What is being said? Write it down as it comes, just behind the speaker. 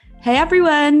Hey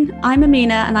everyone, I'm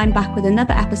Amina and I'm back with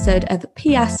another episode of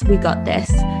PS We Got This.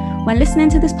 When listening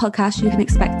to this podcast, you can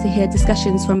expect to hear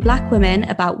discussions from Black women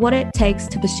about what it takes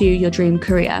to pursue your dream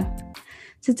career.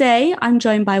 Today, I'm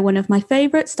joined by one of my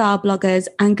favourite style bloggers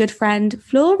and good friend,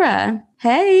 Flora.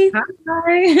 Hey.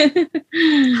 Hi.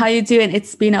 How you doing?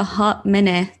 It's been a hot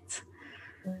minute.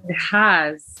 It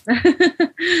has.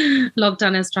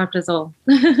 Lockdown has trapped us all.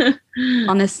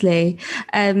 Honestly.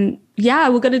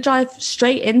 We're going to dive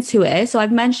straight into it. So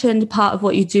I've mentioned part of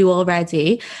what you do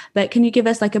already, but can you give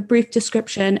us like a brief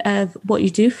description of what you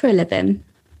do for a living?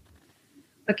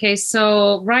 Okay,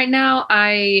 so right now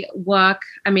I'm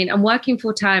working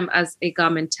full-time as a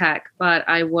garment tech, but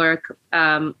I work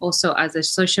also as a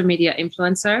social media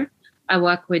influencer. I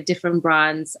work with different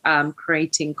brands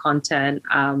creating content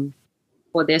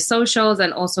for their socials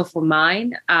and also for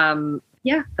mine.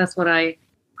 That's what I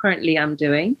currently am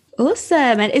doing.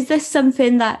 Awesome. And is this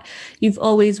something that you've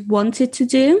always wanted to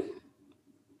do?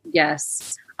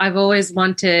 Yes, I've always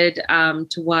wanted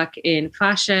to work in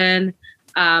fashion.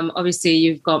 Obviously,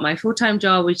 you've got my full-time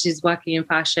job, which is working in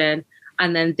fashion.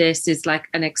 And then this is like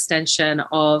an extension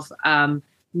of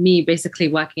me basically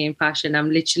working in fashion. I'm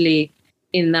literally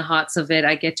in the hearts of it.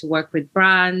 I get to work with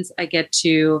brands. I get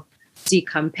to see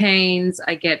campaigns.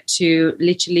 I get to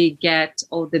literally get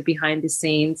all the behind the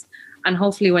scenes. And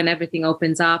hopefully when everything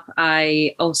opens up,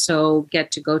 I also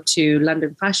get to go to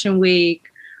London Fashion Week,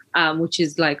 which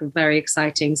is like very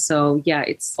exciting. So yeah,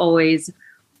 it's always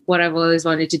what I've always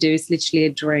wanted to do. It's literally a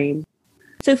dream.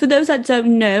 So for those that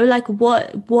don't know, like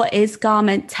what is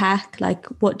garment tech? Like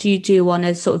what do you do on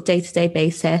a sort of day-to-day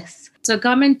basis? So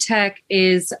garment tech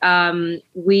is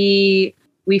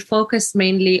we focus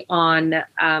mainly on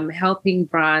helping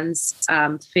brands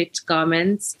fit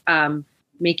garments,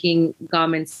 making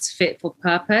garments fit for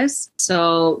purpose.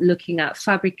 So looking at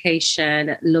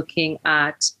fabrication, looking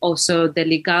at also the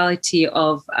legality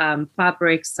of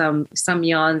fabrics. Some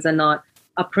yarns are not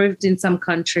approved in some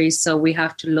countries, so we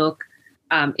have to look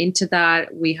into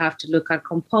that. We have to look at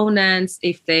components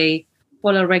if they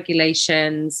follow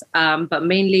regulations, but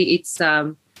mainly it's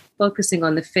focusing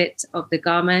on the fit of the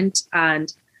garment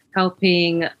and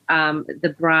helping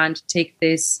the brand take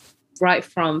this right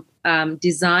from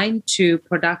design to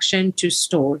production to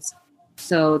stores.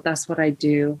 So that's what I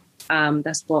do.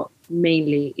 That's what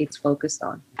mainly it's focused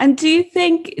on. And do you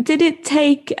think, did it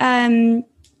take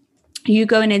you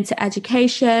going into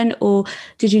education, or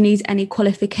did you need any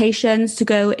qualifications to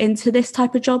go into this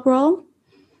type of job role?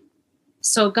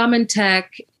 So garment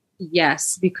tech,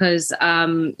 yes, because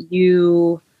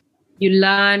you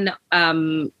learn.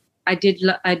 I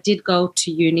did go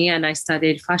to uni and I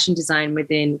studied fashion design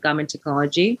within garment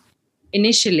technology.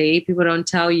 Initially, people don't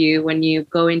tell you when you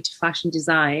go into fashion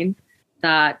design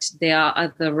that there are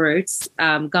other routes.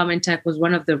 Garment tech was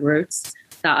one of the routes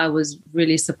that I was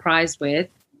really surprised with,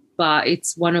 but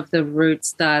it's one of the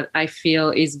routes that I feel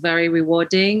is very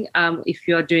rewarding if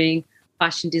you're doing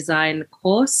fashion design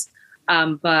course.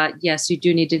 But yes, you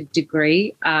do need a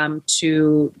degree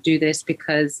to do this,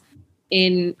 because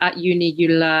at uni you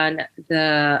learn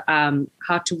the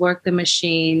how to work the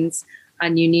machines,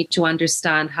 and you need to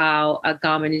understand how a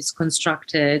garment is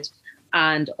constructed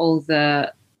and all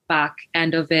the back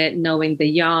end of it, knowing the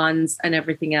yarns and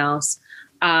everything else.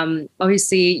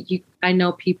 Obviously, I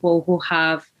know people who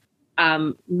have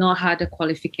not had a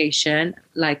qualification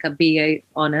like a BA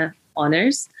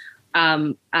honors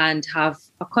and have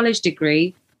a college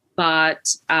degree,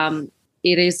 but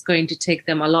it is going to take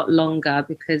them a lot longer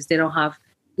because they don't have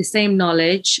the same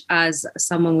knowledge as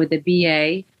someone with a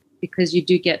BA, because you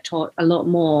do get taught a lot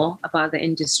more about the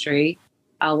industry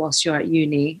whilst you're at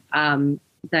uni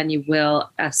than you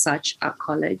will as such at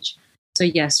college. So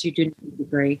yes, you do need a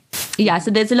degree. Yeah,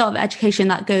 so there's a lot of education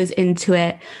that goes into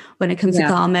it when it comes to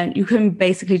garment. You can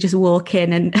basically just walk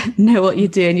in and know what you're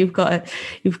doing. You've got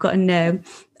to know.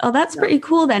 Oh, that's pretty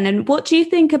cool then. And what do you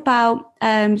think about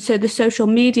so the social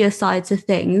media sides of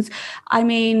things? I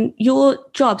mean, your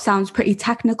job sounds pretty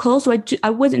technical, so I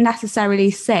wouldn't necessarily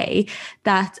say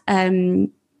that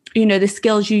the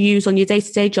skills you use on your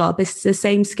day-to-day job is the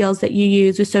same skills that you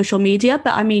use with social media,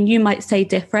 but I mean, you might say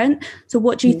different. So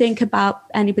what do you think about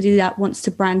anybody that wants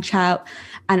to branch out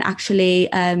and actually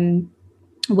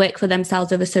work for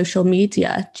themselves over social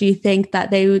media? Do you think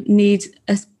that they would need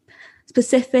a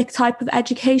specific type of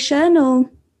education, or?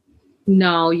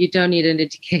 No, you don't need an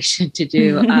education to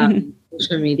do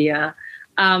social media.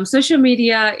 Social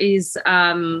media is,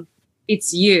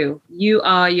 it's you. You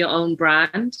are your own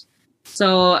brand.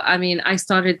 So, I mean, I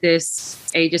started this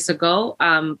ages ago,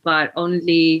 but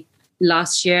only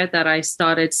last year that I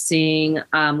started seeing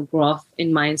growth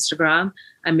in my Instagram.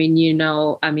 I mean,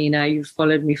 you've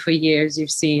followed me for years.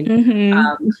 You've seen,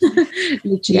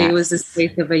 literally, It was the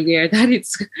space of a year that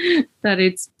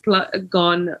it's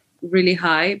gone really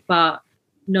high. But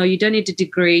no, you don't need a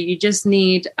degree. You just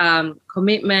need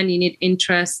commitment. You need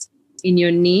interest in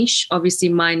your niche. Obviously,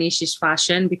 my niche is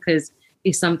fashion because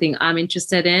it's something I'm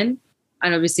interested in.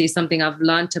 And obviously it's something I've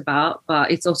learned about, but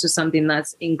it's also something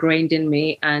that's ingrained in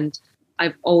me and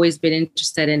I've always been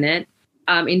interested in it.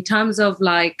 In terms of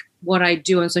like what I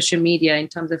do on social media, in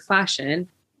terms of fashion,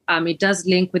 it does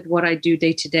link with what I do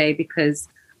day to day because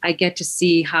I get to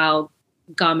see how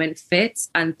garment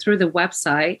fits. And through the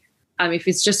website, if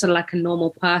it's just like a normal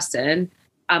person,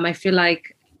 I feel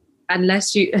like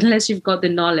unless you've got the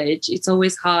knowledge, it's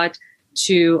always hard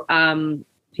to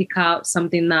pick out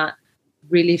something that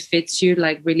really fits you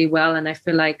like really well. And I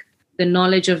feel like the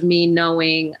knowledge of me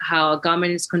knowing how a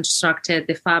garment is constructed,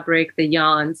 the fabric, the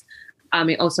yarns,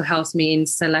 it also helps me in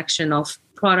selection of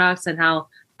products and how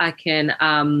I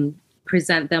can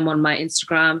present them on my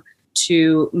Instagram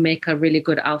to make a really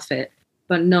good outfit.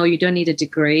 But no, you don't need a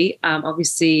degree.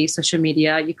 Obviously, social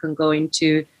media, you can go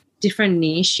into different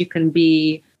niche. You can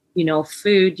be,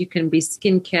 food, you can be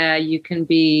skincare, you can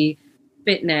be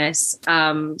fitness.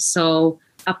 So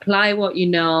apply what you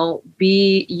know,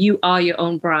 you are your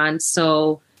own brand.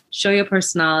 So show your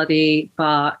personality,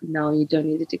 but no, you don't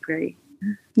need a degree.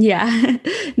 Yeah,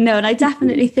 no. And I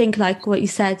definitely think like what you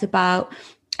said about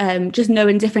just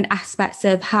knowing different aspects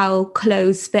of how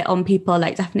clothes fit on people,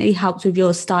 like definitely helps with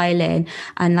your styling.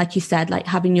 And like you said, like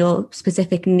having your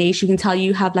specific niche, you can tell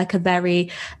you have like a very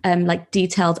like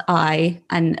detailed eye.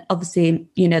 And obviously,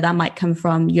 that might come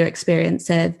from your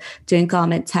experience of doing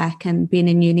garment tech and being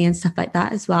in uni and stuff like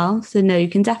that as well. So no, you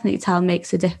can definitely tell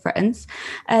makes a difference.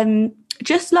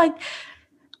 Just like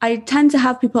I tend to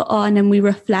have people on and we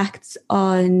reflect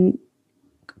on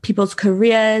people's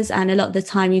careers, and a lot of the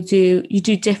time you do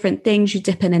different things, you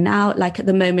dip in and out. Like at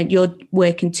the moment you're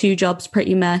working 2 jobs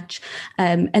pretty much,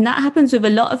 and that happens with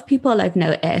a lot of people I've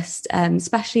noticed,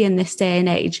 especially in this day and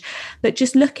age. But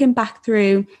just looking back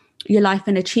through your life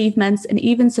and achievements and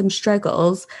even some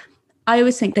struggles, I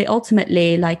always think they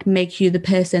ultimately like make you the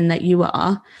person that you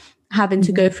are, having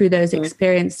to go through those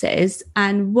experiences.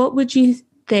 And what would you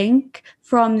think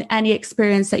from any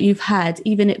experience that you've had,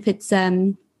 even if it's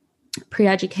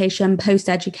pre-education,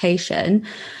 post-education,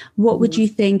 what would you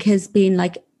think has been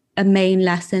like a main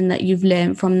lesson that you've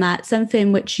learned from that?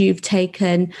 Something which you've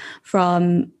taken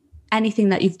from anything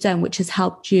that you've done which has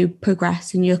helped you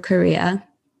progress in your career?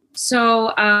 So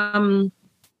at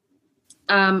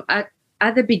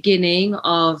the beginning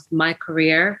of my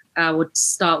career, I would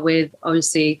start with,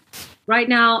 obviously, right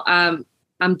now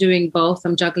I'm doing both.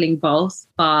 I'm juggling both,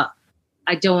 but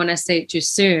I don't want to say it too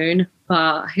soon,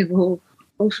 but I will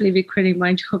hopefully be quitting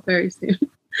my job very soon.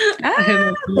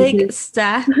 Big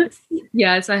steps.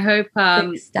 Yes, I hope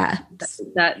big steps.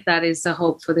 that is the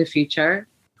hope for the future,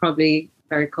 probably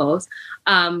very close.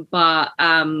 But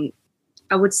I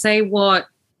would say what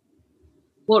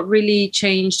really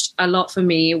changed a lot for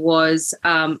me was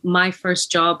my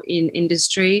first job in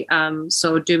industry.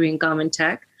 So doing garment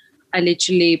tech, I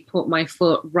literally put my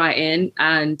foot right in,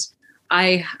 and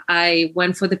I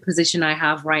went for the position I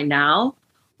have right now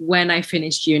when I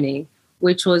finished uni,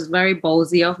 which was very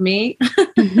ballsy of me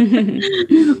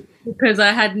because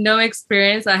I had no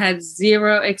experience. I had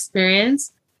 0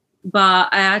 experience, but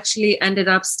I actually ended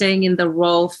up staying in the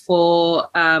role for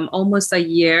almost a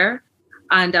year.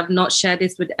 And I've not shared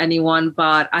this with anyone,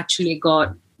 but actually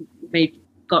got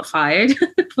fired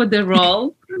for the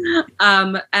role.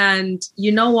 And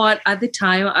you know what? At the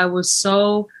time, I was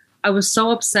so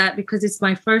upset because it's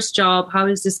my first job. How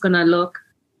is this going to look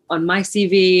on my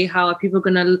CV? How are people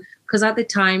going to, because at the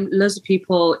time, lots of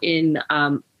people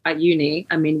at uni,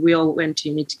 I mean, we all went to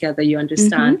uni together, you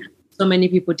understand. Mm-hmm. So many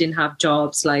people didn't have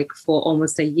jobs like for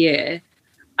almost a year.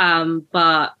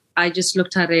 But I just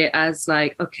looked at it as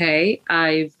like, okay,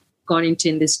 I've gone in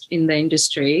the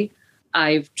industry.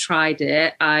 I've tried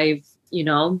it. I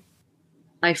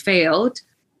failed,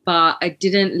 but I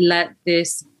didn't let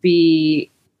this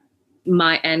be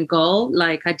my end goal.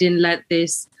 Like I didn't let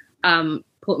this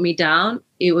put me down.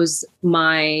 It was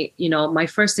my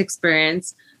first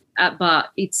experience, but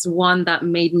it's one that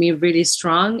made me really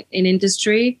strong in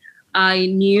industry. I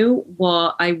knew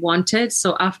what I wanted.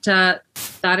 So after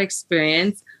that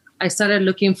experience, I started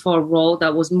looking for a role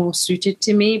that was more suited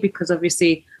to me, because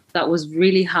obviously that was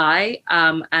really high,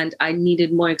 and I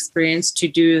needed more experience to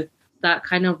do that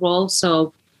kind of role.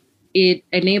 So it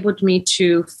enabled me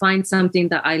to find something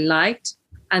that I liked.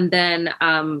 And then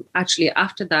actually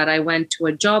after that, I went to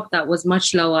a job that was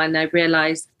much lower, and I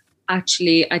realized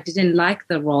actually I didn't like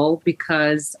the role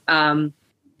because of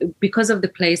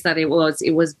the place that it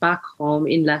was back home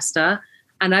in Leicester,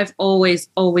 and I've always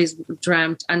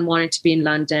dreamt and wanted to be in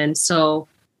London. So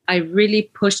I really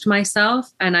pushed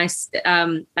myself, and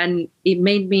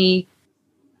it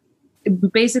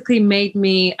basically made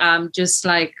me just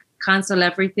like cancel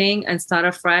everything and start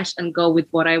afresh and go with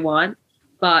what I want.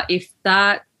 But if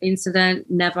that incident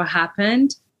never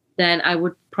happened, then I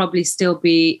would probably still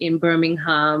be in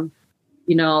Birmingham,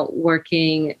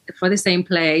 working for the same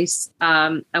place.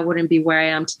 I wouldn't be where I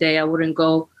am today. I wouldn't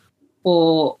go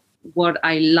for what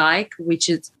I like, which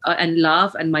is and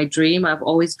love, and my dream. I've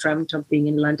always dreamt of being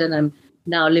in London. I'm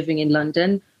now living in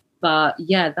London. But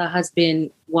yeah, that has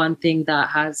been one thing that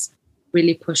has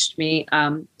really pushed me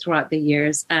throughout the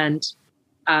years. And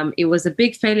it was a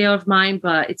big failure of mine,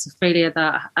 but it's a failure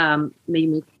that made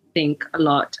me think a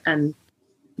lot and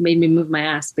made me move my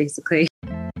ass, basically.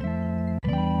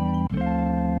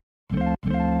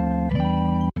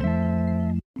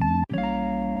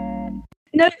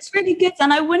 No, it's really good.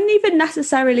 And I wouldn't even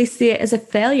necessarily see it as a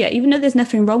failure, even though there's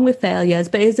nothing wrong with failures,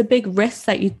 but it's a big risk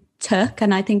that you took.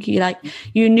 And I think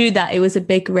you knew that it was a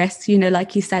big risk,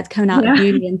 like you said, coming out of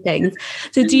uni and things.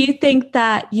 So do you think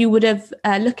that you would have,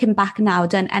 looking back now,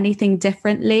 done anything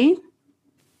differently?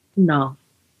 No.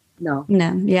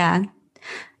 Yeah.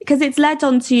 Because it's led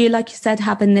on to you, like you said,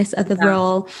 having this other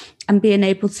role and being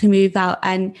able to move out.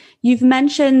 And you've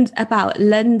mentioned about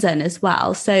London as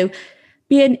well. So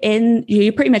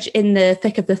you're pretty much in the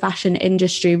thick of the fashion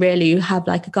industry, really. You have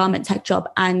like a garment tech job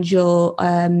and you're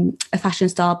a fashion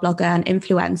style blogger and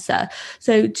influencer.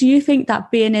 So do you think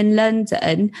that being in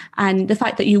London and the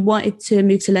fact that you wanted to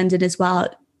move to London as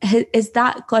well, has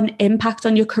that got an impact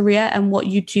on your career and what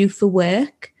you do for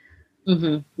work?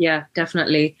 Mm-hmm. Yeah,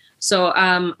 definitely. So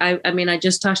I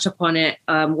just touched upon it.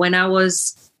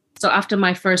 After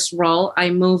my first role, I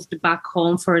moved back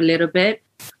home for a little bit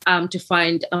to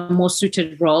find a more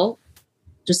suited role,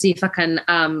 to see if I can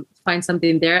find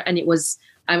something there. And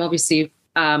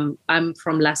I'm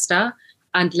from Leicester,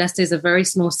 and Leicester is a very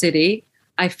small city.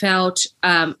 I felt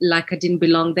like I didn't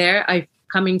belong there.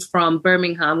 Coming from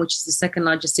Birmingham, which is the second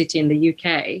largest city in the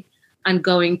UK, and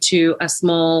going to a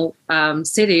small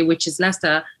city, which is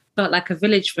Leicester, felt like a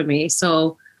village for me.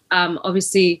 So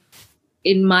obviously,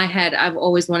 in my head, I've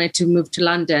always wanted to move to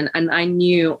London, and I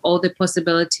knew all the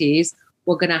possibilities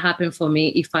were going to happen for me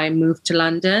if I moved to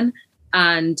London.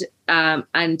 And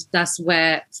that's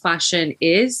where fashion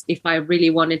is, if I really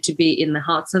wanted to be in the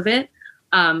hearts of it.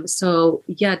 So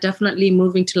yeah, definitely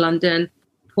moving to London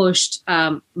pushed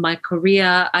my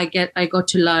career. I got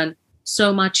to learn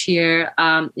so much here.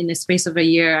 In the space of a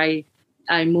year,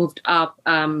 I moved up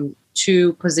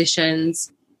 2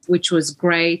 positions, which was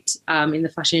great in the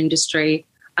fashion industry.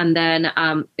 And then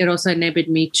it also enabled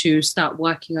me to start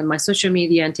working on my social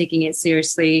media and taking it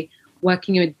seriously,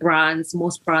 working with brands.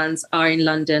 Most brands are in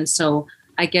London, so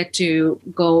I get to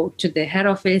go to the head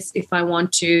office if I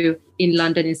want to in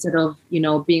London, instead of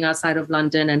being outside of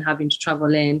London and having to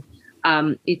travel in.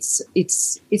 It's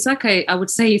like I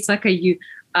would say it's like a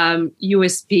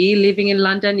USP living in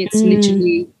London. It's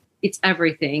literally, it's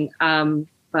everything.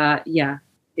 But yeah,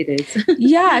 it is.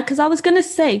 Yeah, because I was going to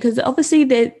say, because obviously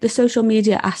the social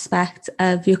media aspect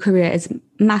of your career is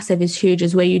massive, is huge,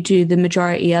 is where you do the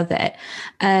majority of it.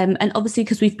 And obviously,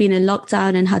 because we've been in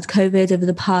lockdown and had COVID over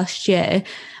the past year,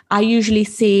 I usually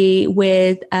see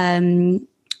with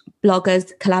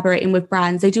bloggers collaborating with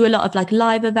brands, they do a lot of like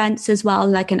live events as well,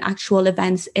 like an actual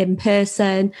events in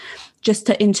person, just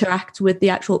to interact with the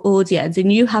actual audience.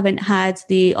 And you haven't had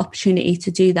the opportunity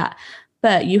to do that.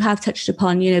 But you have touched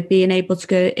upon, being able to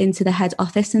go into the head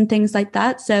office and things like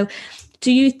that. So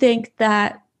do you think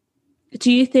that,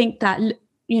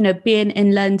 being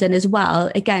in London as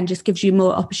well, again, just gives you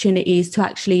more opportunities to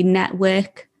actually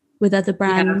network with other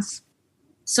brands? Yeah.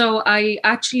 So I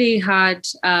actually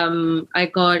I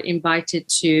got invited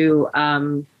to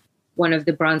one of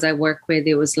the brands I work with.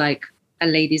 It was like a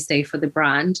ladies' day for the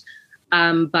brand.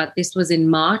 But this was in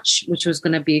March, which was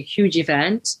going to be a huge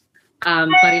event.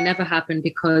 But it never happened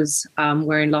because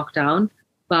we're in lockdown.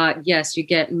 But yes, you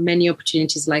get many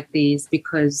opportunities like these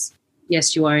because,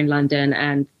 yes, you are in London,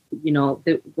 and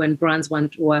when brands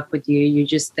want to work with you, you're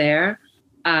just there,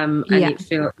 and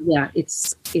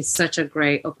it's such a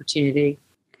great opportunity.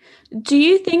 Do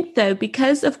you think though,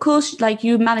 because of course, like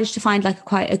you managed to find like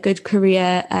quite a good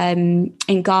career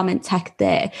in garment tech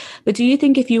there, but do you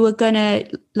think if you were gonna,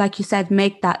 like you said,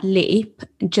 make that leap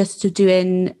just to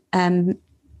doing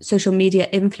social media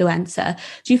influencer,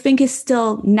 do you think it's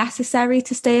still necessary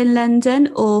to stay in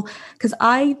London? Or because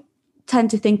I tend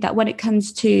to think that when it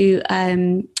comes to,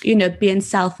 being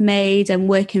self-made and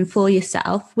working for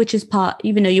yourself, which is part,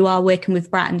 even though you are working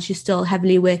with brands, you're still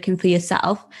heavily working for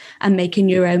yourself and making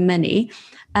your own money.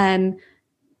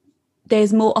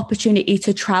 There's more opportunity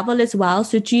to travel as well.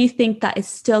 So do you think that it's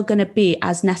still going to be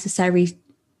as necessary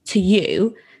to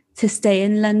you to stay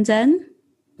in London?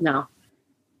 No.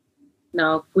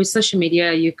 With social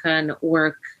media, you can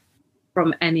work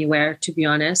from anywhere, to be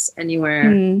honest,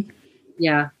 anywhere.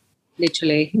 Yeah,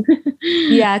 literally.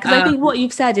 Yeah, because I think what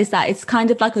you've said is that it's kind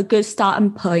of like a good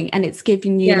starting point, and it's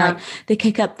giving you like the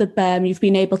kick up the bum. You've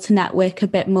been able to network a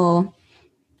bit more.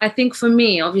 I think for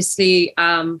me, obviously,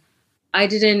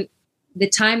 the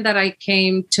time that I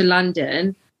came to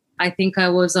London, I think I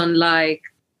was on like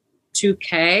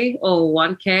 2K or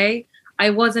 1K. I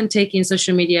wasn't taking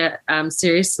social media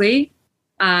seriously.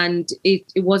 And it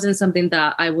wasn't something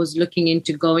that I was looking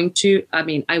into going to. I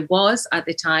mean, I was at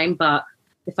the time, but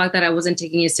the fact that I wasn't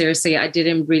taking it seriously, I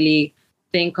didn't really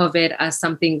think of it as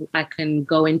something I can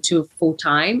go into full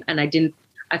time. And I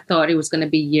thought it was going to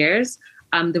be years.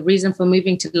 The reason for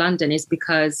moving to London is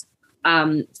because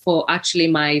for actually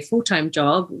my full-time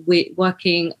job,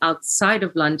 working outside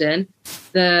of London,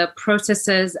 the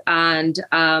processes and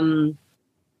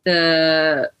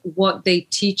what they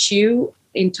teach you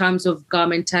in terms of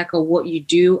garment tech, or what you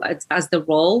do as the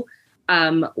role,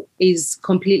 is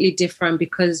completely different,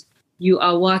 because you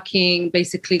are working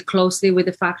basically closely with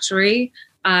the factory.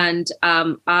 And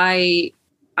I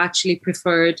actually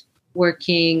preferred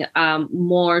working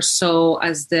more so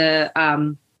as the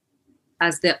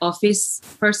office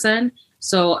person.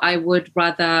 So I would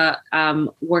rather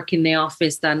work in the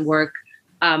office than work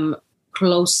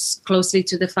closely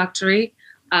to the factory.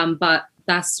 But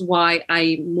that's why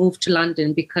I moved to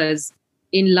London, because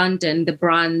in London, the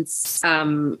brands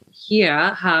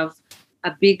here have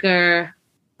a bigger,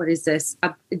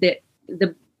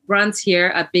 the brands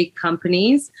here are big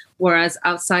companies, whereas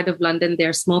outside of London,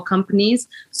 they're small companies.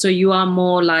 So you are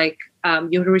more like,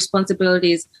 your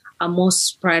responsibilities are more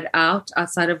spread out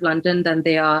outside of London than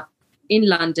they are in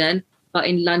London. But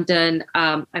in London,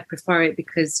 I prefer it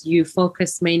because you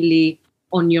focus mainly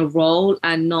on your role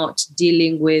and not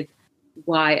dealing with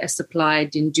why a supplier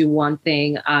didn't do one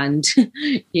thing. And,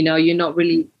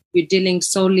 you're dealing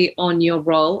solely on your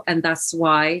role. And that's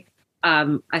why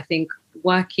I think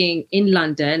working in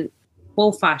London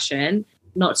for fashion,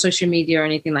 not social media or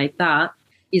anything like that,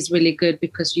 is really good,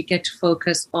 because you get to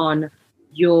focus on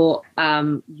your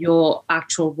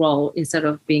actual role instead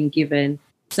of being given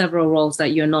several roles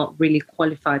that you're not really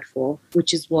qualified for,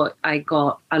 which is what I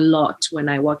got a lot when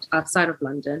I worked outside of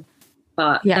London.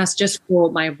 But that's just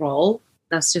for my role.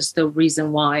 That's just the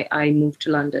reason why I moved to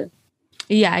London.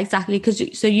 Yeah, exactly.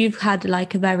 So you've had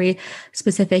like a very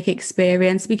specific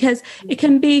experience, because it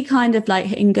can be kind of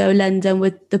like in Go London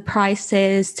with the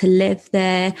prices to live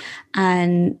there,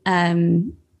 and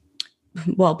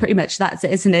well, pretty much that's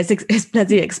it, isn't it? It's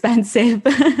bloody expensive.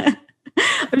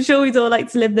 I'm sure we'd all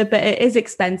like to live there, but it is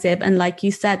expensive. And like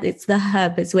you said, it's the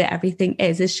hub, is where everything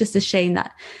is. It's just a shame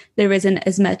that there isn't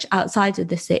as much outside of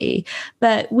the city.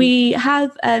 But we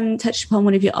have touched upon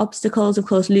one of your obstacles, of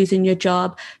course, losing your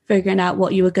job, figuring out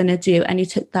what you were going to do, and you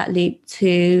took that leap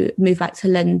to move back to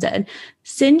London.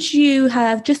 Since you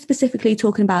have, just specifically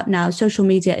talking about now, social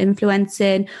media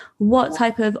influencing, what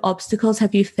type of obstacles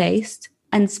have you faced?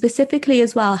 And specifically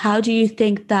as well, how do you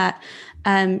think that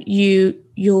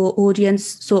your audience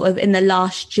sort of in the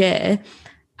last year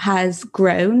has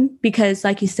grown? Because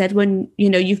like you said, when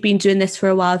you've been doing this for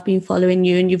a while, I've been following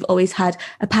you, and you've always had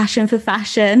a passion for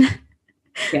fashion.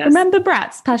 Yes. Remember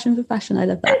Brat's passion for fashion? I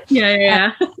love that.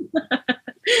 Yeah.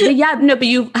 But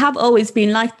you have always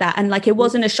been like that. And like, it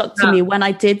wasn't a shock to me when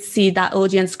I did see that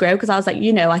audience grow, because I was like,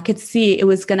 I could see it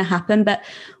was going to happen. But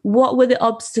what were the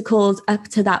obstacles up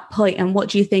to that point? And what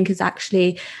do you think has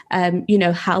actually,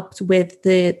 helped with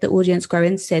the audience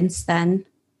growing since then?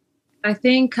 I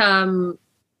think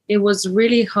it was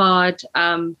really hard.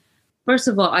 First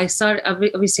of all,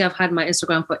 obviously I've had my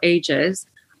Instagram for ages.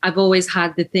 I've always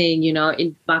had the thing,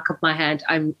 in back of my head,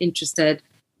 I'm interested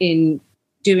in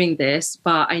doing this,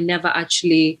 but I never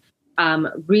actually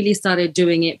really started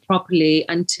doing it properly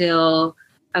until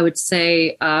I would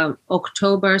say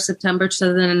September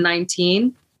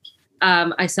 2019.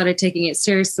 I started taking it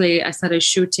seriously. I started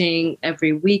shooting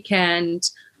every weekend,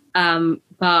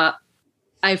 but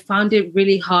I found it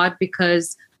really hard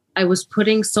because I was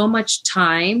putting so much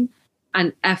time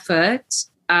and effort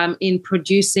in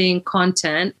producing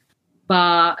content,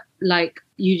 but like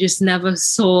you just never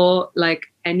saw like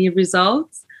any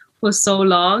results for so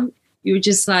long. You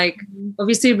just like,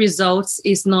 obviously results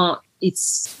is not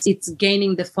it's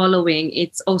gaining the following.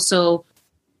 It's also,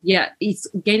 it's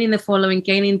gaining the following,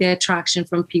 gaining the attraction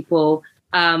from people,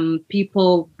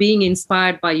 people being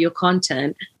inspired by your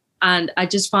content. And I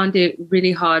just found it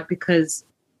really hard because,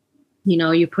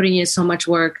 you're putting in so much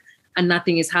work and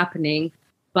nothing is happening.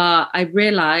 But I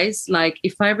realized, like,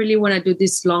 if I really want to do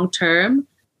this long term,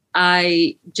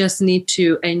 I just need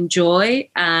to enjoy,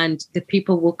 and the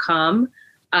people will come.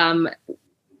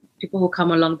 People will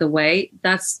come along the way.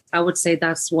 I would say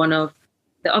that's one of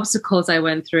the obstacles I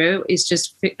went through, is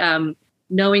just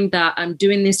knowing that I'm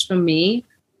doing this for me,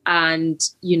 and,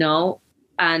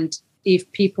 and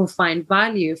if people find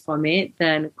value from it,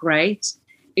 then great.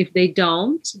 If they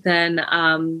don't, then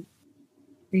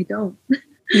they don't.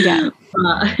 Yeah.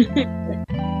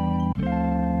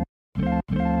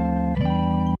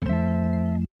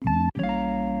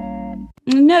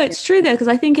 No, it's true though, because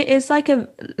I think it is like a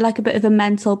bit of a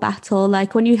mental battle.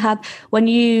 Like when you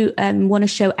want to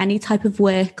show any type of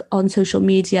work on social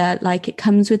media, like it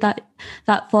comes with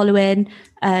that following.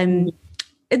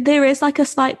 There is like a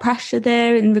slight pressure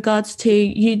there in regards to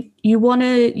you want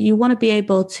to be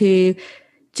able to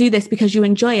do this because you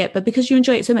enjoy it, but because you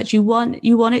enjoy it so much, you want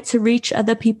it to reach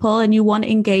other people, and you want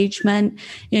engagement.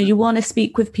 You want to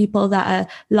speak with people that are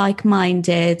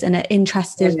like-minded and are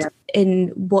interested in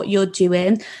what you're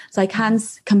doing. So I can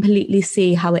completely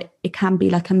see how it can be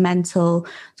like a mental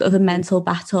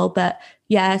battle. But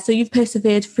yeah, so you've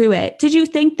persevered through it. Did you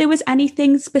think there was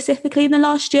anything specifically in the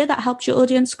last year that helped your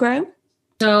audience grow?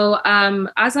 So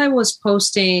as I was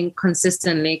posting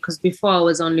consistently, because before I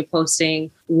was only posting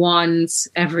once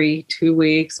every 2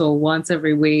 weeks or once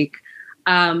every week.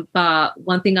 But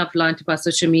one thing I've learned about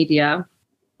social media,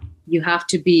 you have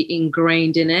to be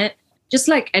ingrained in it. Just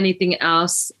like anything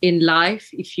else in life,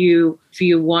 if you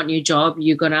want your job,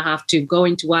 you're going to have to go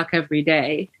into work every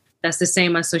day. That's the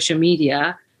same as social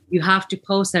media. You have to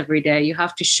post every day. You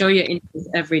have to show your interest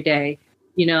every day,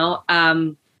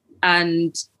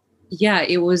 and yeah,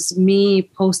 it was me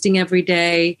posting every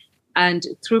day. And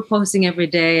through posting every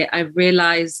day, I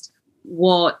realized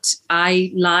what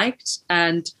I liked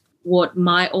and what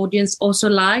my audience also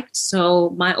liked.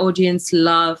 So my audience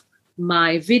love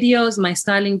my videos, my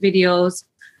styling videos.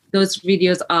 Those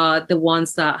videos are the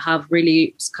ones that have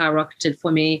really skyrocketed for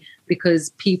me, because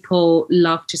people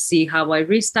love to see how I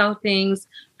restyle things.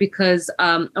 Because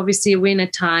obviously we're in a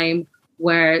time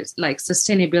where like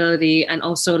sustainability and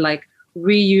also like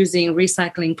reusing,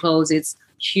 recycling clothes, it's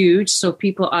huge. So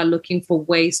people are looking for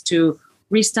ways to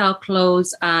restyle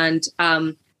clothes and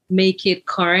make it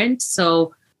current.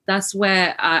 So that's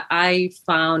where I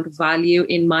found value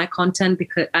in my content,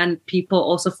 and people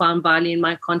also found value in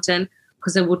my content,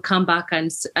 because they would come back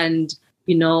and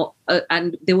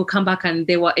they would come back and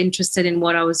they were interested in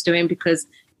what I was doing because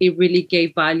it really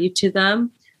gave value to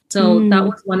them. So that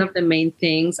was one of the main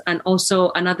things. And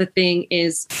also another thing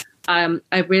is,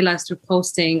 I realized through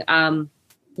posting,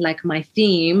 like my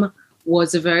theme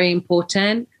was very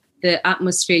important. The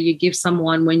atmosphere you give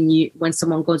someone when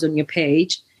someone goes on your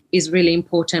page is really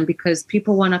important, because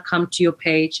people want to come to your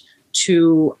page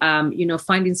to,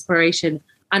 find inspiration,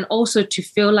 and also to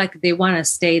feel like they want to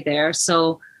stay there.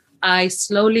 So I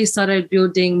slowly started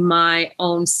building my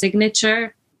own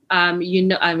signature.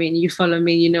 You follow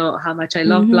me, you know how much I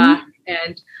love Black,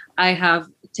 and I have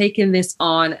taken this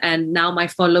on, and now my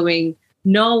following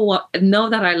know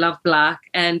that I love Black,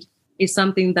 and it's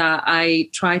something that I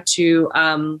try to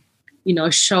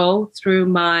show through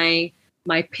my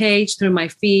page, through my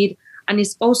feed. And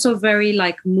it's also very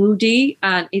like moody,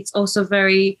 and it's also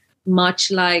very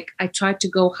much like I try to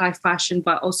go high fashion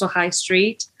but also high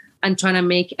street, and trying to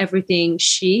make everything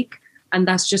chic. And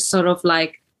that's just sort of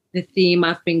like the theme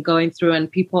I've been going through, and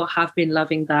people have been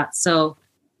loving that. So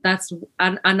that's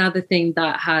another thing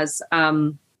that has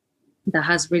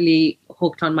really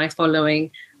hooked on my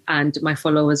following, and my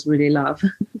followers really love.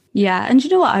 Yeah. And you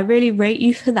know what? I really rate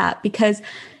you for that, because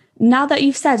now that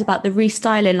you've said about the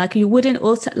restyling, like you wouldn't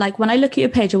when I look at your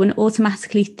page, I wouldn't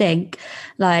automatically think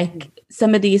like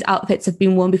some of these outfits have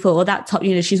been worn before, or that top,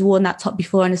 she's worn that top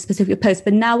before in a specific post.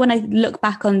 But now when I look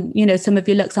back on, some of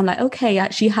your looks, I'm like, okay,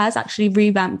 she has actually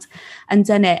revamped and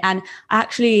done it. And I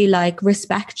actually like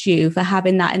respect you for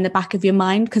having that in the back of your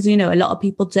mind, because, a lot of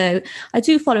people don't. I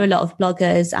do follow a lot of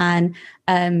bloggers,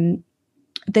 and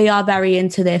they are very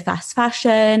into their fast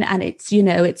fashion, and it's,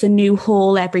 it's a new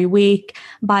haul every week,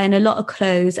 buying a lot of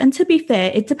clothes. And to be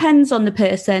fair, it depends on the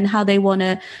person, how they want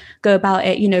to go about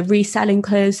it, reselling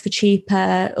clothes for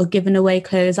cheaper or giving away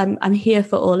clothes. I'm here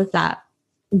for all of that.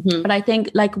 But I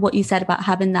think like what you said about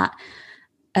having that,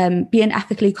 being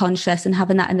ethically conscious and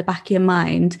having that in the back of your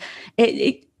mind,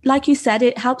 it like you said,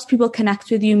 it helps people connect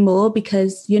with you more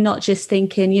because you're not just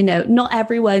thinking, you know, not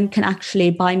everyone can actually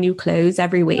buy new clothes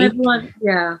every week. Everyone,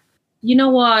 yeah. You know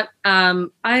what?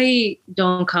 I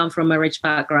don't come from a rich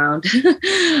background.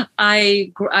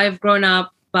 I've grown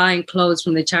up buying clothes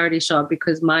from the charity shop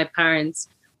because my parents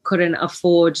couldn't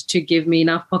afford to give me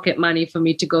enough pocket money for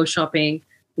me to go shopping,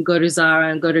 go to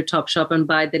Zara and go to Topshop and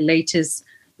buy the latest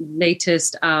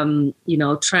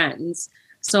trends.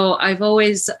 So I've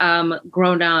always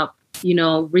grown up,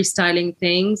 restyling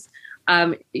things.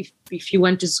 If you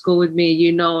went to school with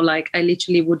me, like I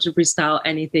literally would restyle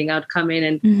anything. I'd come in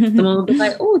and someone would be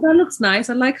like, "Oh, that looks nice.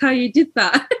 I like how you did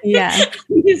that." Yeah.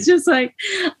 It's just like,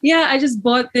 yeah, I just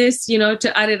bought this,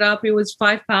 to add it up. It was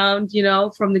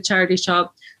 £5, from the charity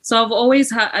shop. So I've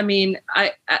always had,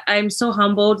 I'm so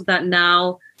humbled that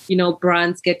now,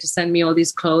 brands get to send me all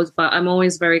these clothes, but I'm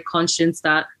always very conscious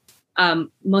that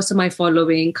most of my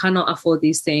following cannot afford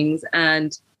these things.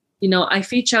 And I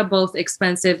feature both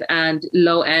expensive and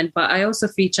low end, but I also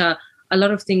feature a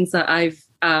lot of things that I've,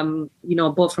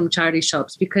 bought from charity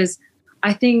shops because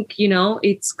I think,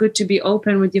 it's good to be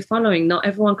open with your following. Not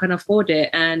everyone can afford it.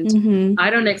 And I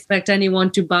don't expect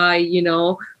anyone to buy,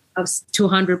 a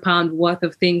 £200 worth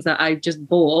of things that I just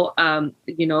bought,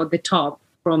 the top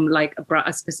from like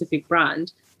a specific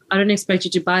brand. I don't expect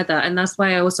you to buy that. And that's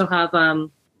why I also have,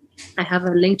 I have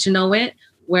a link to know it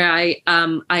where I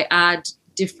add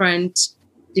different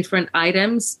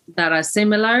items that are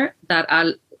similar, that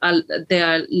they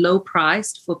are low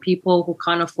priced for people who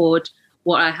can't afford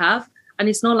what I have. And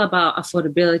it's not about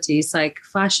affordability. It's like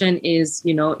fashion is,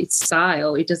 it's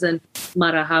style. It doesn't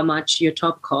matter how much your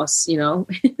top costs,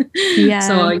 Yeah.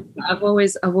 So I've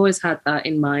always had that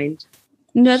in mind.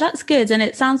 No, that's good. And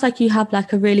it sounds like you have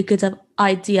like a really good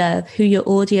idea of who your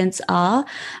audience are.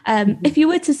 If you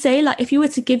were to say, like, if you were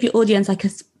to give your audience like a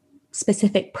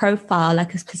specific profile,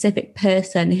 like a specific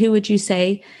person, who would you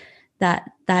say that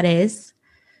is?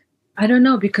 I don't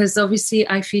know, because obviously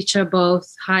I feature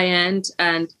both high end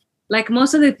and like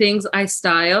most of the things I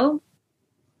style,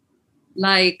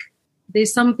 like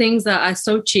there's some things that are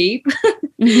so cheap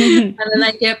and then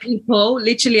I get people,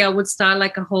 literally I would style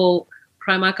like a whole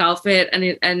Primark outfit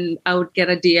and I would get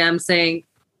a DM saying,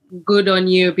 "Good on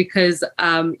you, because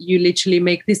you literally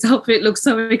make this outfit look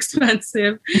so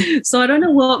expensive." So I don't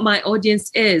know what my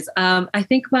audience is. I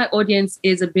think my audience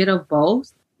is a bit of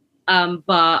both.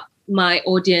 But my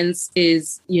audience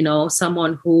is,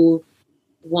 someone who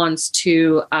wants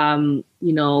to,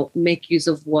 make use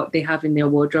of what they have in their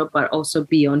wardrobe, but also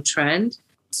be on trend.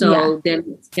 So they're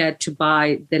scared to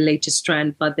buy the latest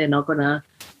trend, but they're not going to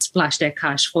splash their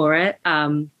cash for it.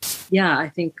 I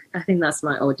think that's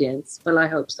my audience. Well, I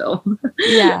hope so.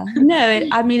 Yeah, no,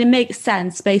 it makes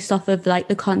sense based off of like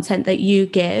the content that you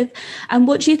give. And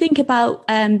what do you think about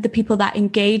the people that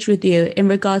engage with you in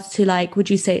regards to, like, would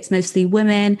you say it's mostly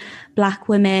women, Black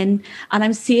women? And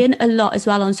I'm seeing a lot as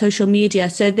well on social media.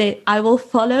 So I will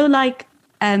follow like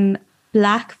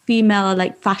Black female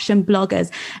like fashion bloggers,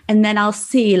 and then I'll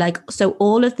see like, so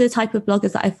all of the type of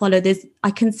bloggers that I follow,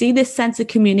 I can see this sense of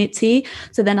community.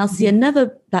 So then I'll see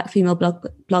another Black female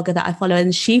blogger that I follow,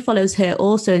 and she follows her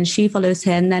also, and she follows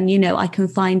her, and then I can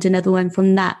find another one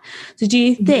from that. So do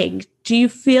you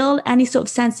feel any sort of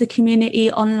sense of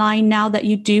community online now that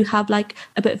you do have like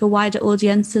a bit of a wider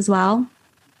audience as well?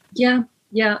 Yeah,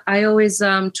 I always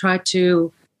try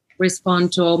to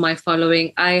respond to all my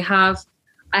following. I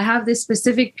have these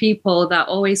specific people that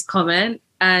always comment,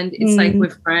 and it's like we're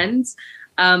friends,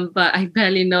 but I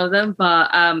barely know them.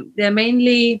 But they're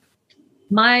mainly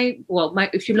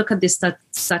if you look at this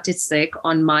statistic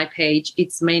on my page,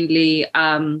 it's mainly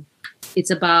it's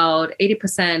about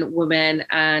 80% women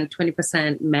and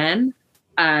 20% men,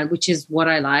 which is what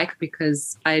I like,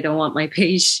 because I don't want my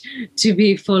page to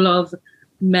be full of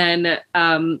men.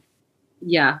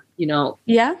 Yeah, no,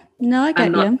 I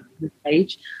get you.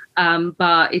 Page.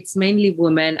 But it's mainly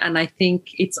women, and I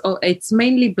think it's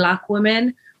mainly Black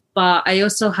women. But I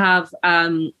also have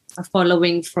a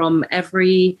following from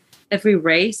every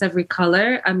race, every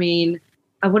color. I mean,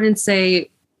 I wouldn't say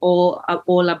all are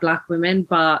Black women,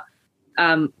 but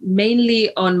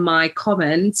mainly on my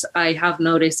comments, I have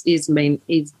noticed is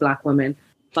Black women.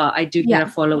 But I do get a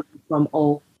following from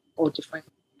all different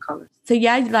colors. So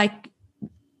like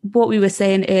what we were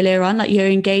saying earlier on, like your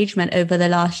engagement over the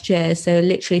last year, so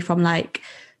literally from like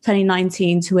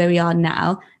 2019 to where we are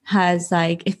now, has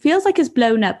like, it feels like it's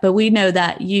blown up, but we know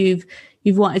that you've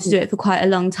wanted to do it for quite a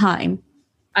long time.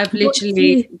 I've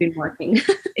literally been working.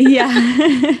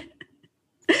 Yeah.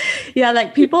 Yeah,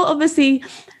 like people obviously,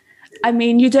 I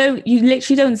mean, you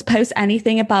literally don't post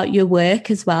anything about your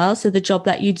work as well, so the job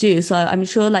that you do. So I'm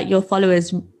sure like your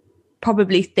followers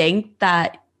probably think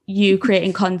that you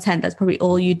creating content, that's probably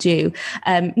all you do.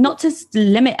 Not to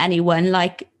limit anyone,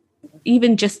 like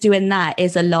even just doing that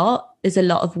is a lot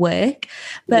of work.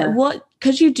 But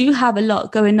because you do have a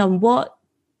lot going on, what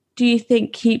do you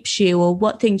think keeps you, or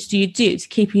what things do you do to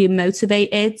keep you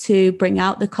motivated to bring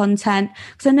out the content?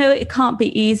 Because I know it can't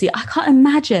be easy. I can't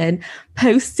imagine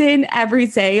posting every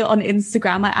day on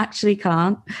Instagram. I actually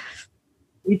can't.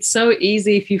 It's so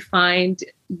easy if you find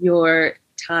your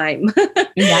time.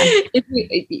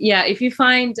 If you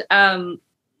find the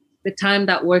time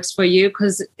that works for you,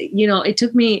 because it's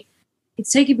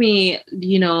taken me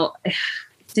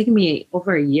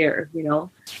over a year,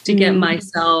 to get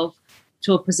myself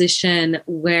to a position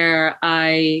where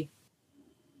I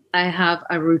have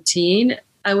a routine,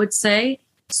 I would say.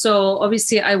 So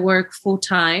obviously I work full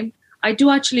time. I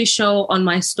do actually show on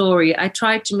my story. I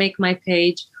try to make my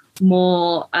page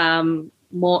more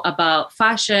about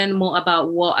fashion, more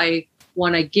about what I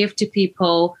want to give to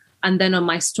people. And then on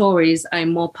my stories,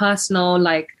 I'm more personal.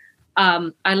 Like,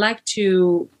 I like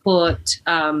to put,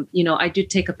 I do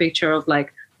take a picture of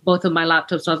like both of my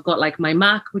laptops. So I've got like my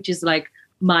Mac, which is like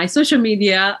my social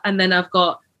media. And then I've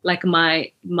got like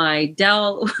my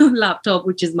Dell laptop,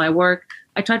 which is my work.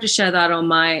 I try to share that on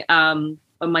my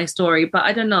story, but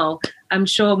I don't know. I'm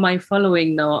sure my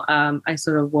following know I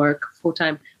sort of work full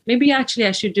time. Maybe actually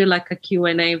I should do like a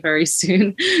Q&A very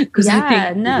soon.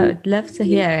 I'd love to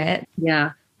hear it.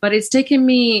 Yeah. But it's taken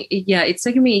me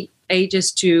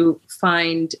ages to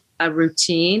find a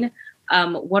routine.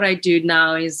 What I do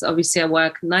now is obviously I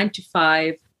work 9 to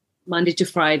 5, Monday to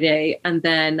Friday, and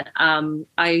then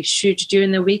I shoot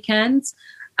during the weekends.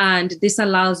 And this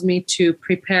allows me to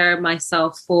prepare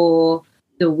myself for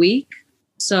the week.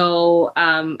 So,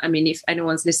 if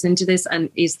anyone's listening to this and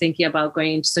is thinking about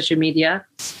going into social media,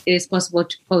 it is possible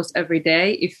to post every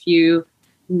day if you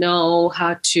know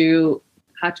how to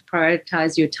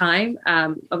prioritize your time.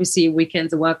 Obviously,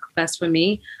 weekends work best for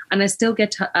me, and I still get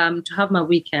to have my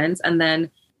weekends. And then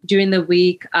during the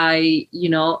week, I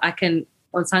can,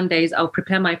 on Sundays, I'll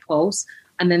prepare my posts,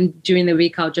 and then during the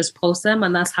week, I'll just post them.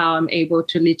 And that's how I'm able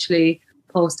to literally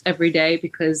post every day,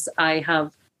 because I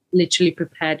have literally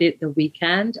prepared it the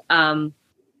weekend.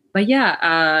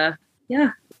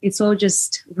 It's all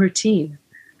just routine.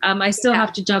 I still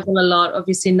have to juggle a lot.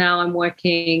 Obviously now I'm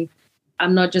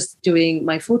not just doing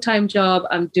my full-time job.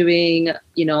 I'm doing,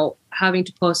 having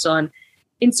to post on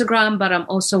Instagram, but I'm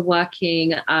also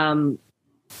working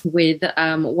with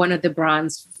one of the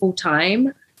brands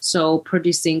full-time. So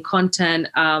producing content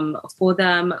for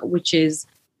them, which is,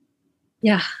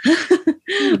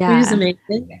 which is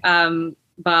amazing.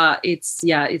 But it's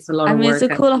a lot of work. It's a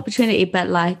cool opportunity, but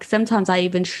like sometimes I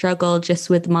even struggle just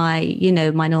with my,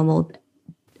 my normal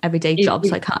everyday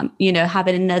jobs. I can't,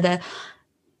 having another,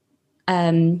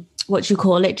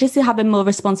 just having more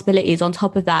responsibilities on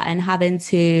top of that, and having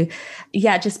to,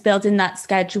 just building that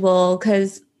schedule.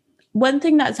 Because one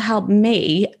thing that's helped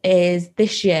me is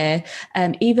this year,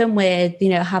 even with,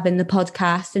 having the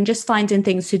podcast and just finding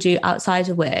things to do outside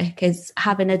of work, is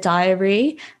having a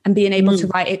diary and being able to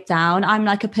write it down. I'm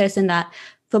like a person that,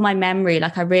 for my memory,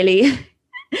 like I really,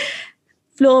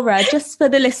 Flora, just for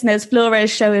the listeners, Flora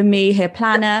is showing me her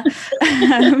planner.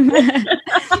 I'm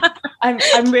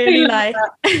really like...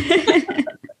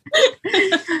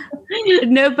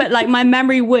 No, but like my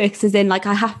memory works as in like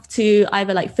I have to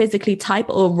either like physically type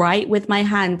or write with my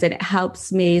hand, and it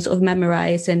helps me sort of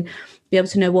memorize and be able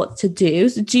to know what to do.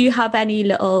 So do you have any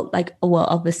little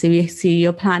obviously we see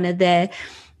your planner there.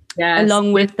 Yes.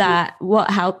 Along with that, what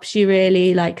helps you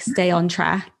really like stay on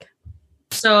track?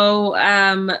 So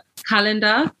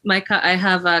calendar, I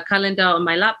have a calendar on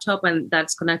my laptop, and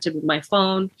that's connected with my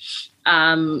phone.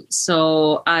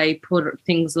 So I put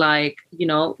things like,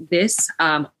 this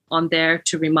on there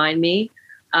to remind me.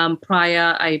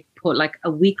 Prior, I put like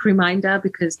a week reminder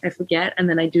because I forget. And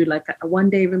then I do like a 1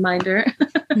 day reminder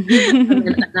and then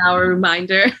an hour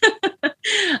reminder.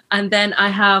 And then I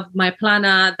have my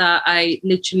planner that I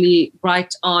literally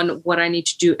write on what I need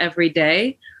to do every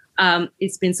day.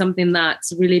 It's been something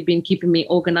that's really been keeping me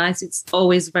organized. It's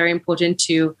always very important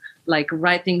to like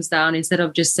write things down instead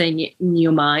of just saying it in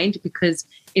your mind, because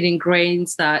it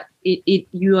ingrains that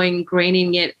you are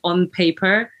ingraining it on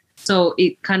paper. So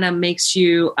it kind of makes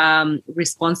you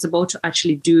responsible to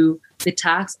actually do the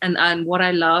task. And what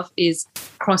I love is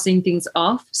crossing things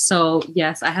off. So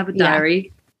yes, I have a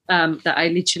diary that I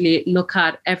literally look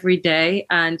at every day.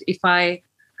 And if I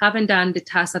haven't done the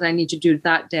task that I need to do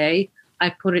that day, I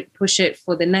push it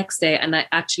for the next day, and I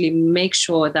actually make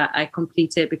sure that I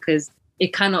complete it, because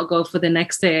it cannot go for the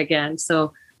next day again.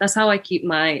 So that's how I keep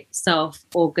myself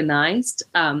organized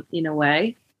in a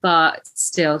way. but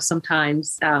still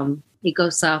sometimes it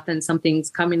goes south and something's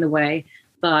coming the way,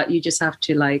 but you just have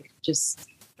to like just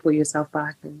pull yourself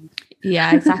back. And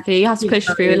yeah, exactly. You have to push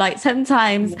through. Like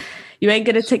sometimes you ain't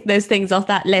going to tick those things off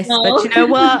that list, but you know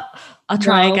what? I'll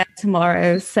try again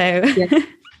tomorrow. So,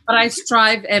 but I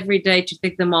strive every day to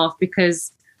tick them off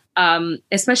because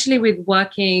especially with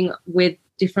working with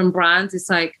different brands, it's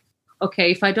like,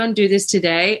 okay, if I don't do this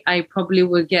today, I probably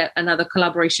will get another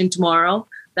collaboration tomorrow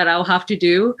that I'll have to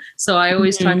do. So I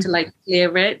always try to like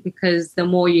clear it, because the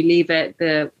more you leave it,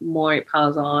 the more it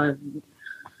piles on.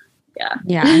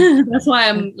 Yeah. That's why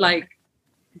I'm like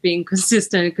being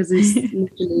consistent, because it's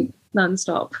literally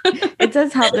nonstop. It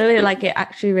does help though. Like it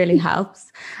actually really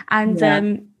helps.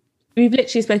 And we've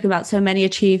literally spoken about so many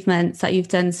achievements that you've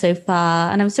done so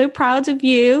far, and I'm so proud of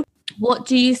you. What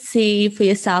do you see for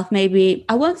yourself? Maybe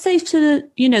I won't say to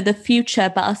the, the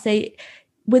future, but I'll say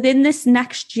within this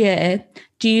next year,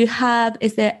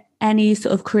 is there any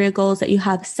sort of career goals that you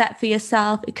have set for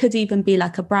yourself? It could even be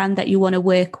like a brand that you want to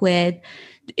work with.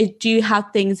 Do you have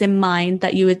things in mind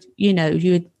that you would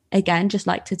again just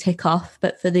like to tick off,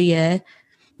 but for the year?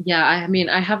 Yeah, I mean,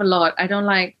 I have a lot. I don't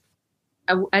like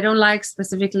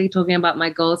specifically talking about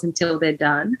my goals until they're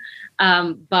done.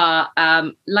 But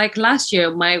like last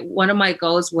year, one of my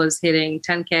goals was hitting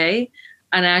 10K.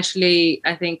 And actually,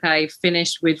 I think I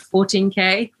finished with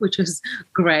 14K, which was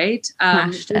great.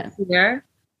 This year,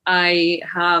 I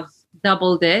have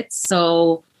doubled it.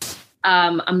 So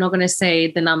I'm not going to say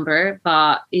the number,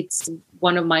 but it's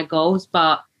one of my goals.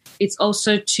 But it's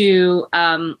also to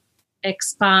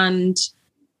expand,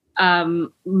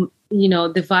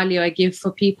 the value I give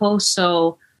for people.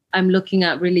 So I'm looking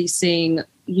at releasing,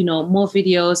 more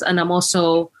videos, and I'm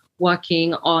also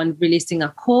working on releasing a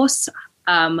course.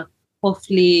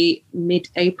 Hopefully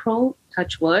mid-April,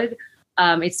 touch wood.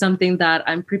 It's something that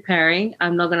I'm preparing.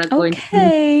 I'm not going to go into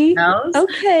details.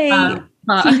 Okay.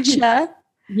 Teacher.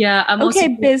 Yeah. I'm also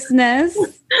business.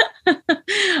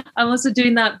 I'm also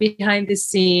doing that behind the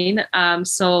scene.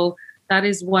 So that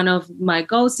is one of my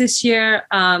goals this year.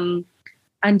 And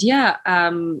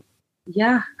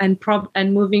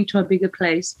moving to a bigger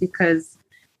place, because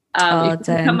if you look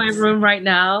at my room right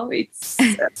now, it's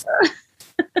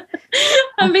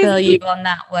I feel you on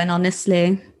that one,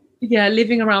 honestly. Yeah,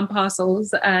 living around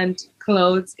parcels and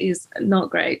clothes is not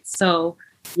great. So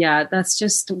yeah, that's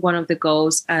just one of the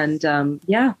goals. And I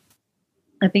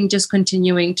think just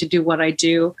continuing to do what I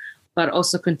do, but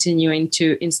also continuing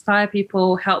to inspire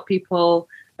people, help people.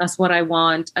 That's what I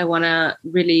want. I want to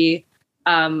really,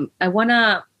 I want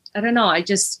to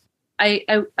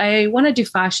do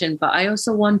fashion, but I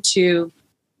also want to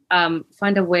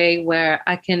find a way where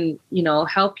I can,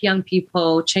 help young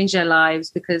people change their lives,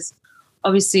 because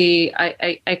obviously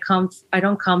I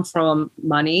don't come from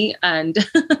money, and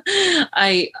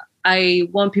I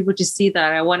want people to see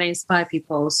that. I want to inspire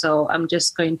people. So I'm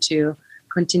just going to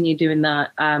continue doing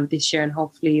that this year, and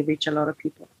hopefully reach a lot of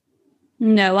people.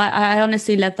 No, I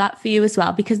honestly love that for you as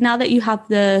well, because now that you have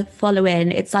the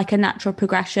following, it's like a natural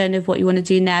progression of what you want to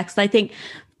do next. I think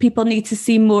people need to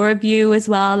see more of you as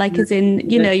well, like as in,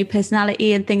 your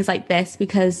personality and things like this,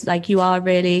 because like you are a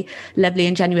really lovely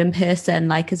and genuine person,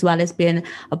 like as well as being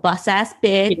a boss ass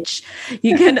bitch.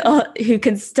 You can who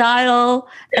can style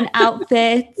an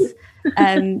outfit.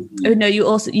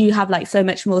 You have like so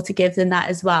much more to give than that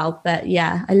as well. But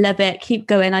yeah, I love it. Keep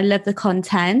going. I love the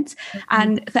content.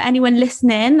 And for anyone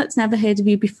listening that's never heard of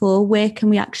you before, where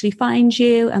can we actually find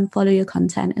you and follow your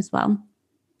content as well?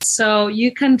 So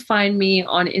you can find me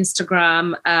on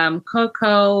Instagram,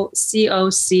 Coco,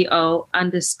 COCO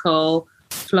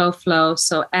 _flow.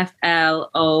 So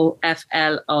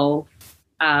FLOFLO.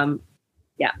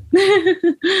 Yeah.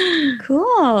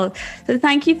 Cool. So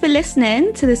thank you for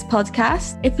listening to this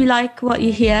podcast. If you like what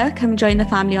you hear, come join the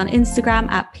family on Instagram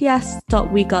at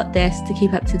ps.wegotthis to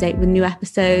keep up to date with new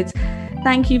episodes.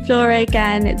 Thank you, Flora,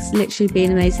 again. It's literally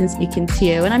been amazing speaking to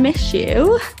you, and I miss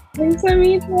you. Thanks,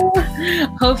 Amita.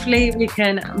 Hopefully we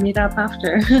can meet up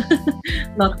after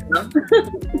lockdown.